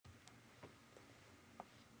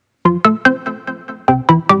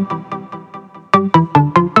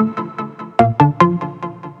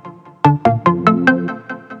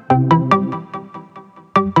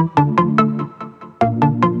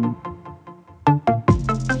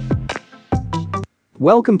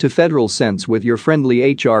Welcome to Federal Sense with your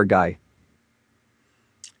friendly HR guy.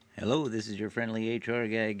 Hello, this is your friendly HR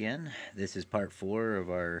guy again. This is part 4 of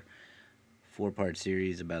our 4-part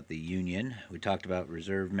series about the union. We talked about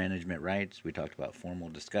reserve management rights, we talked about formal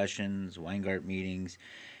discussions, Weingart meetings,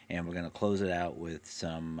 and we're going to close it out with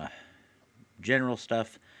some general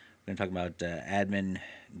stuff. We're going to talk about admin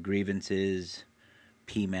grievances,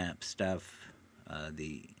 PMAP stuff,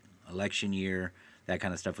 the election year, that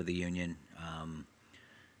kind of stuff with the union.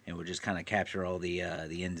 And we'll just kind of capture all the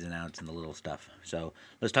ins and outs and the little stuff. So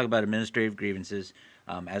let's talk about administrative grievances.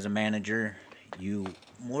 As a manager, you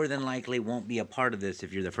more than likely won't be a part of this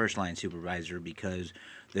if you're the first line supervisor, because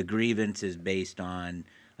the grievance is based on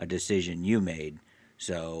a decision you made.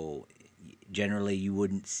 So generally you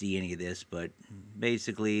wouldn't see any of this, but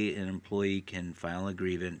basically an employee can file a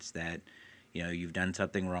grievance that you've done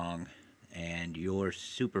something wrong, and your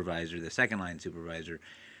supervisor, the second line supervisor,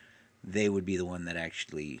 they would be the one that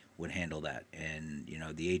actually would handle that. And,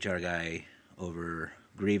 the HR guy over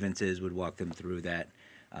grievances would walk them through that.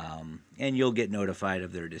 And you'll get notified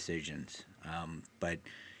of their decisions. But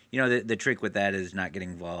the trick with that is not getting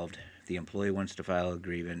involved. If the employee wants to file a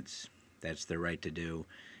grievance, that's their right to do,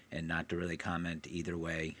 and not to really comment either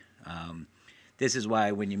way. This is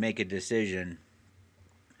why when you make a decision,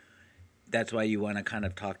 that's why you want to kind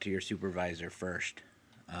of talk to your supervisor first.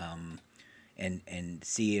 And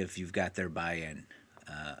see if you've got their buy-in.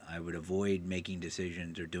 I would avoid making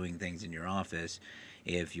decisions or doing things in your office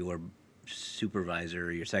if your supervisor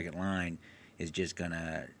or your second line is just going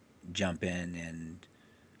to jump in and,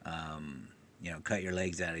 cut your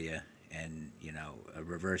legs out of you and,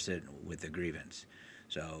 reverse it with a grievance.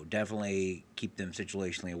 So definitely keep them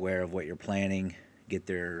situationally aware of what you're planning, get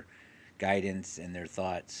their guidance and their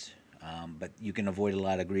thoughts. But you can avoid a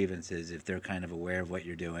lot of grievances if they're kind of aware of what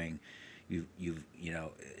you're doing.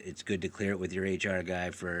 It's good to clear it with your HR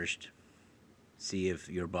guy first, see if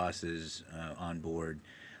your boss is on board,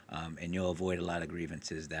 and you'll avoid a lot of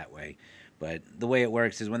grievances that way. But the way it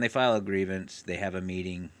works is when they file a grievance, they have a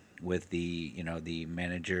meeting with the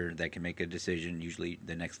manager that can make a decision, usually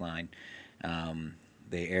the next line.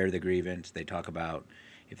 They air the grievance, they talk about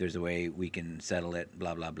if there's a way we can settle it,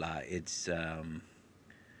 blah, blah, blah. It's...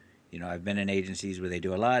 I've been in agencies where they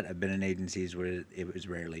do a lot. I've been in agencies where it was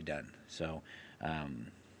rarely done. So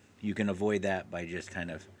you can avoid that by just kind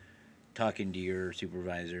of talking to your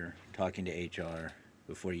supervisor, talking to HR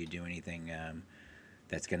before you do anything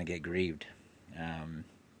that's going to get grieved.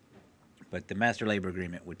 But the Master Labor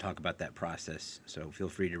Agreement would talk about that process. So feel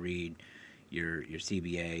free to read your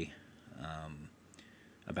CBA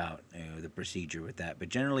about the procedure with that. But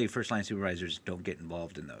generally, first-line supervisors don't get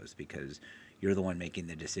involved in those because you're the one making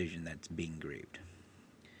the decision that's being grieved.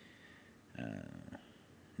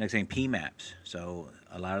 Next thing, PMAPs. So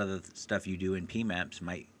a lot of the stuff you do in PMAPs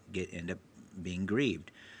might end up being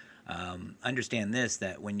grieved. Understand this,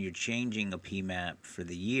 that when you're changing a PMAP for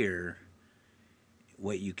the year,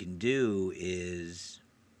 what you can do is,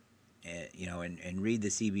 and read the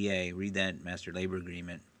CBA, read that Master Labor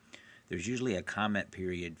Agreement. There's usually a comment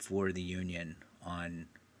period for the union on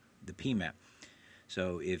the PMAP.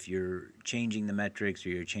 So if you're changing the metrics or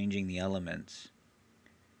you're changing the elements,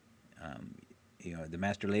 the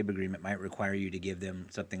Master Labor Agreement might require you to give them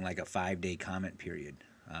something like a 5-day comment period.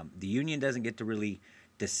 The union doesn't get to really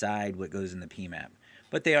decide what goes in the PMAP,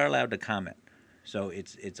 but they are allowed to comment. So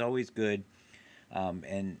it's always good.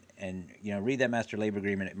 And read that Master Labor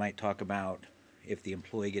Agreement. It might talk about if the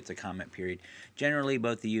employee gets a comment period. Generally,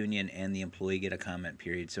 both the union and the employee get a comment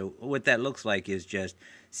period. So what that looks like is just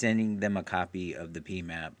sending them a copy of the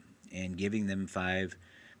PMAP and giving them 5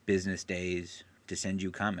 business days to send you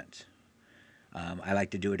comments. I like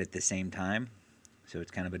to do it at the same time. So it's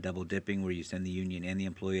kind of a double dipping where you send the union and the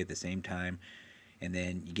employee at the same time. And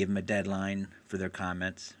then you give them a deadline for their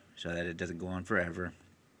comments so that it doesn't go on forever.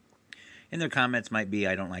 And their comments might be,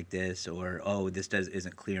 I don't like this, or, oh, this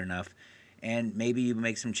isn't clear enough. And maybe you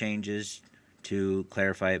make some changes to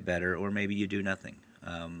clarify it better, or maybe you do nothing.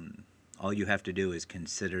 All you have to do is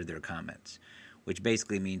consider their comments, which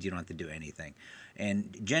basically means you don't have to do anything.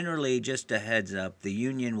 And generally, just a heads up, the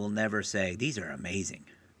union will never say, these are amazing.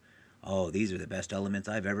 Oh, these are the best elements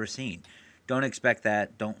I've ever seen. Don't expect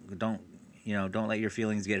that. Don't let your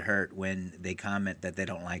feelings get hurt when they comment that they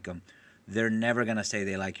don't like them. They're never going to say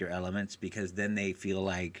they like your elements, because then they feel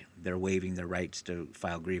like they're waiving their rights to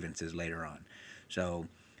file grievances later on. So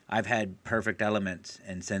I've had perfect elements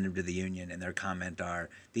and send them to the union, and their comment are,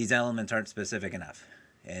 these elements aren't specific enough.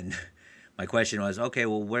 And my question was, okay,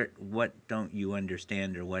 well, what don't you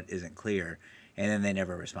understand or what isn't clear? And then they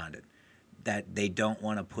never responded. That they don't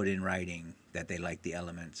want to put in writing that they like the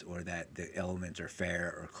elements or that the elements are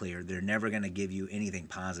fair or clear. They're never going to give you anything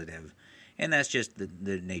positive, and that's just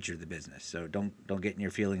the nature of the business. So don't get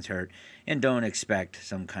your feelings hurt, and don't expect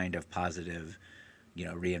some kind of positive,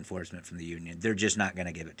 reinforcement from the union. They're just not going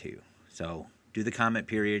to give it to you. So do the comment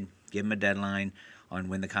period, give them a deadline on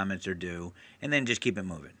when the comments are due, and then just keep it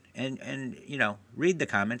moving. And read the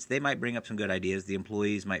comments. They might bring up some good ideas. The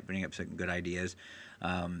employees might bring up some good ideas.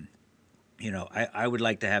 I would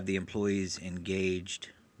like to have the employees engaged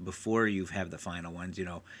before you have the final ones.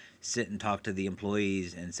 Sit and talk to the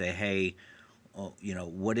employees and say, hey,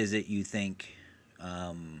 what is it you think,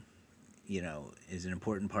 is an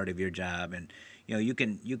important part of your job? And, you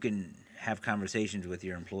can have conversations with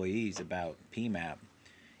your employees about PMAP,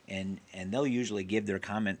 and they'll usually give their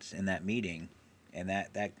comments in that meeting, and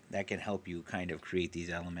that can help you kind of create these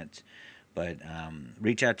elements. But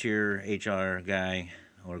reach out to your HR guy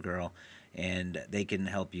or girl, and they can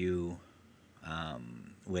help you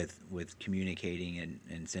with communicating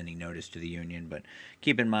and sending notice to the union. But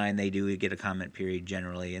keep in mind, they do get a comment period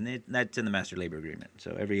generally, and that's in the master labor agreement.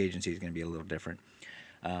 So every agency is going to be a little different.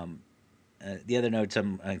 The other notes,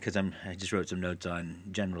 because I just wrote some notes on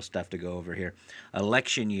general stuff to go over here.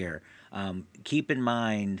 Election year. Keep in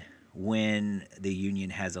mind when the union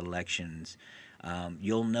has elections,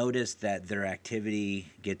 you'll notice that their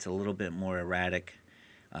activity gets a little bit more erratic.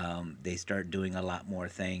 They start doing a lot more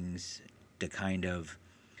things to kind of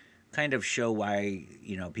show why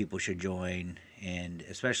people should join, and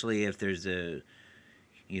especially if there's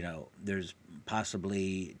there's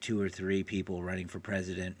possibly 2 or 3 people running for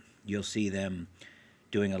president, you'll see them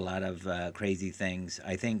doing a lot of crazy things.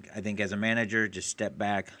 I think as a manager, just step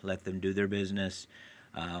back, let them do their business.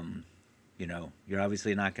 You're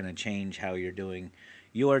obviously not going to change how you're doing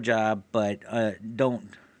your job, but don't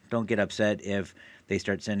get upset if they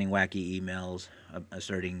start sending wacky emails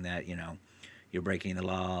asserting that you're breaking the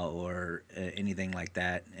law or anything like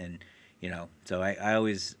that. And so I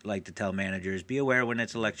always like to tell managers, be aware when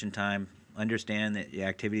it's election time. Understand that the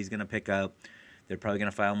activity is going to pick up. They're probably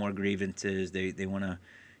going to file more grievances. They want to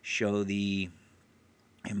show the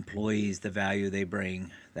employees the value they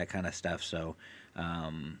bring, that kind of stuff. So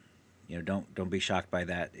don't be shocked by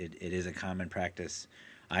that. It is a common practice.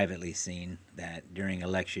 I've at least seen that during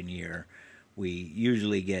election year, we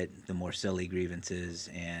usually get the more silly grievances,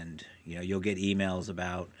 and you'll get emails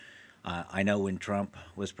about. I know when Trump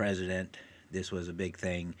was president, this was a big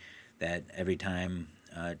thing. That every time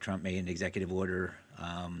Trump made an executive order,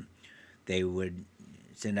 they would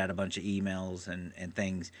send out a bunch of emails and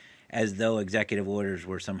things as though executive orders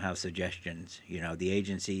were somehow suggestions. The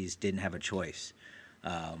agencies didn't have a choice.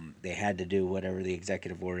 They had to do whatever the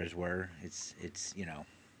executive orders were. It's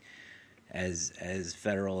as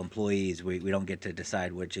federal employees, we don't get to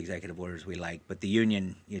decide which executive orders we like, but the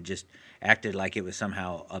union just acted like it was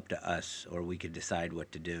somehow up to us, or we could decide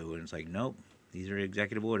what to do. And it's like, nope, these are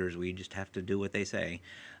executive orders. We just have to do what they say.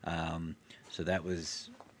 So that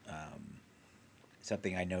was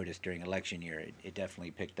something I noticed during election year. It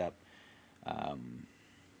definitely picked up.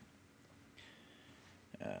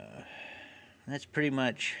 That's pretty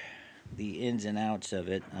much the ins and outs of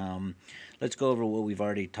it. Let's go over what we've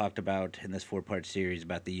already talked about in this 4-part series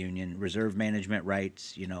about the union. Reserve management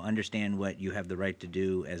rights. Understand what you have the right to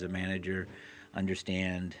do as a manager.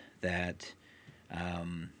 Understand that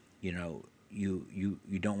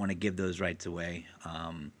you don't want to give those rights away,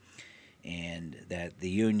 and that the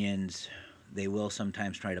unions, they will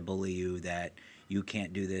sometimes try to bully you that you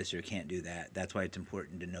can't do this or can't do that. That's why it's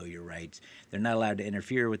important to know your rights. They're not allowed to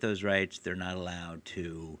interfere with those rights. They're not allowed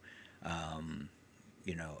to,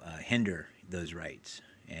 hinder those rights.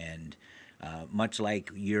 And much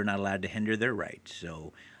like you're not allowed to hinder their rights.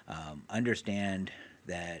 So understand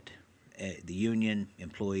that the union,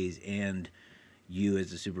 employees, and you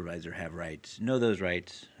as a supervisor have rights. Know those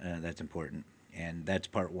rights. That's important. And that's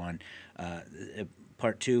part 1.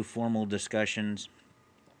 Part 2, formal discussions.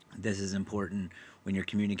 This is important when you're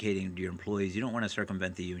communicating to your employees. You don't want to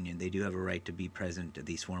circumvent the union. They do have a right to be present at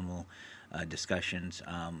these formal discussions.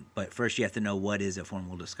 But first you have to know what is a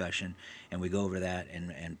formal discussion, and we go over that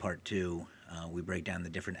in part 2. We break down the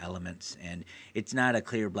different elements, and it's not a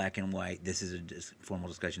clear black and white, this is a formal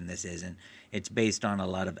discussion, this isn't. It's based on a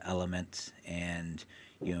lot of elements, and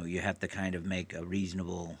you have to kind of make a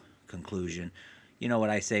reasonable conclusion. You know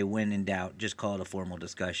what I say, when in doubt, just call it a formal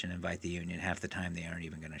discussion, invite the union. Half the time they aren't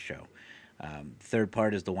even going to show. Third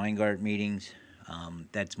part is the Weingart meetings.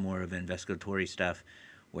 That's more of investigatory stuff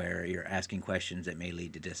where you're asking questions that may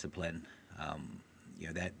lead to discipline.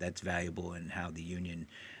 That's valuable in how the union,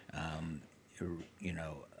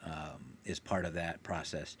 is part of that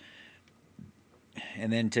process.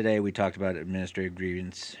 And then today we talked about administrative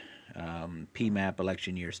grievance, PMAP,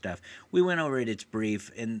 election year stuff. We went over it, it's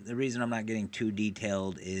brief, and the reason I'm not getting too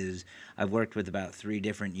detailed is I've worked with about 3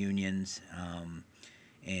 different unions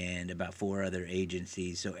and about 4 other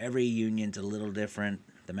agencies. So every union's a little different.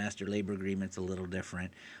 The master labor agreement's a little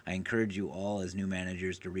different. I encourage you all as new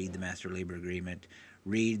managers to read the master labor agreement,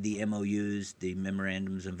 read the MOUs, the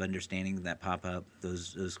memorandums of understanding that pop up.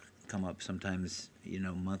 Those come up sometimes,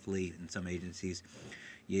 monthly in some agencies.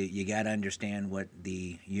 You got to understand what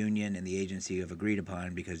the union and the agency have agreed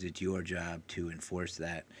upon, because it's your job to enforce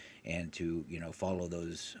that and to follow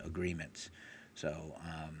those agreements. So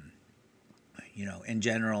in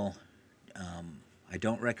general, I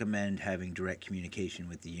don't recommend having direct communication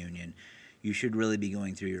with the union. You should really be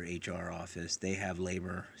going through your HR office. They have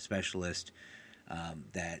labor specialists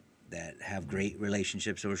that have great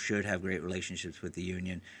relationships, or should have great relationships with the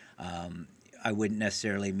union. I wouldn't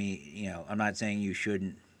necessarily I'm not saying you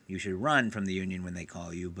should run from the union when they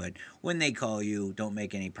call you, but when they call you, don't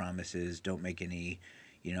make any promises, don't make any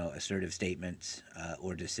assertive statements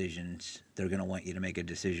or decisions. They're going to want you to make a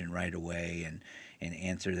decision right away and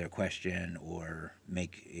answer their question, or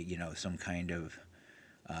make some kind of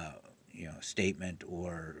statement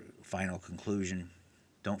or final conclusion.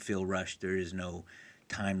 Don't feel rushed. There is no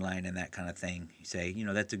timeline and that kind of thing. You say,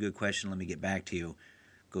 that's a good question, let me get back to you.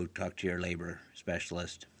 Go talk to your labor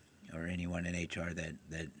specialist or anyone in HR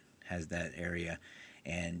that has that area,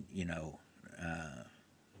 and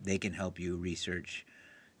they can help you research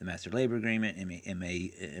the master labor agreement,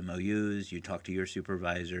 MOUs. You talk to your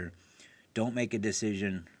supervisor. Don't make a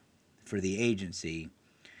decision for the agency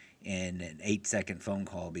in an 8-second phone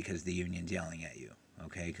call because the union's yelling at you,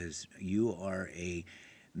 okay? Because you are a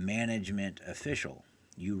management official.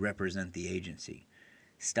 You represent the agency.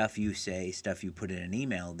 Stuff you say, stuff you put in an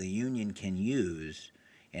email, the union can use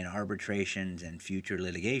in arbitrations and future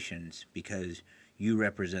litigations because you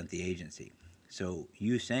represent the agency. So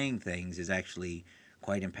you saying things is actually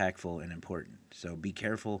quite impactful and important. So be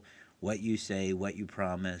careful what you say, what you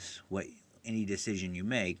promise, any decision you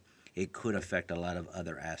make. It could affect a lot of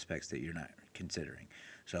other aspects that you're not considering.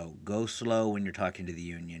 So go slow when you're talking to the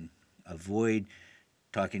union. Avoid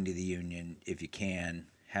talking to the union if you can.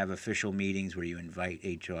 Have official meetings where you invite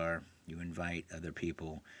HR, you invite other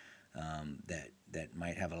people that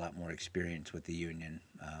might have a lot more experience with the union.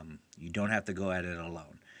 You don't have to go at it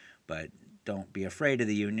alone, but don't be afraid of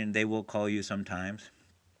the union. They will call you sometimes.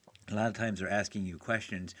 A lot of times they're asking you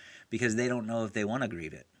questions because they don't know if they want to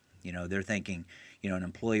grieve it. They're thinking, an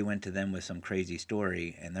employee went to them with some crazy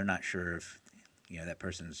story and they're not sure if, that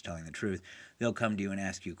person is telling the truth. They'll come to you and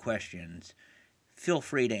ask you questions. Feel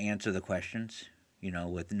free to answer the questions,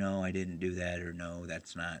 with no, I didn't do that, or no,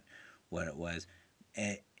 that's not what it was.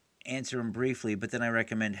 Answer them briefly, but then I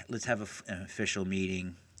recommend let's have an official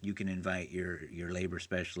meeting. You can invite your labor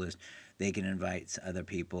specialist. They can invite other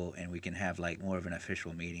people, and we can have more of an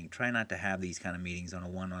official meeting. Try not to have these kind of meetings on a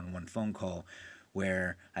one-on-one phone call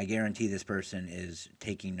where I guarantee this person is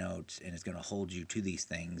taking notes and is going to hold you to these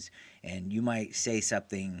things, and you might say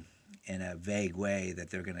something in a vague way that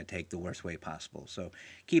they're going to take the worst way possible. So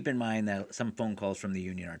keep in mind that some phone calls from the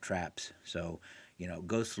union are traps. So,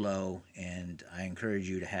 go slow, and I encourage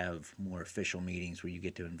you to have more official meetings where you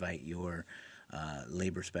get to invite your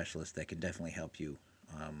labor specialist that can definitely help you.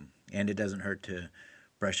 And it doesn't hurt to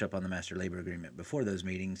brush up on the master labor agreement before those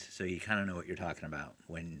meetings so you kind of know what you're talking about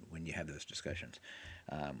when you have those discussions.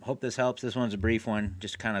 Hope this helps. This one's a brief one,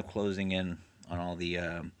 just kind of closing in on all the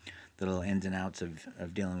little ins and outs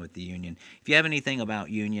of dealing with the union. If you have anything about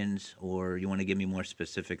unions, or you want to give me more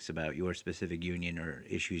specifics about your specific union or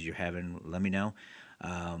issues you're having, let me know.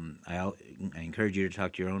 I encourage you to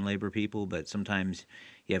talk to your own labor people, but sometimes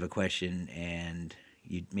you have a question and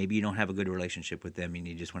maybe you don't have a good relationship with them and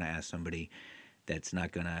you just want to ask somebody that's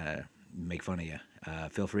not going to make fun of you.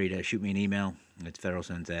 Feel free to shoot me an email. It's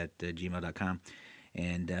federalsense@gmail.com,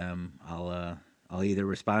 and I'll either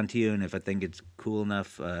respond to you, and if I think it's cool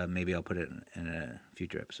enough, maybe I'll put it in a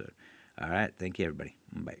future episode. All right. Thank you, everybody.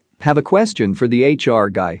 Bye. Have a question for the HR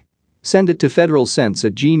guy? Send it to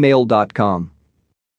federalsense@gmail.com.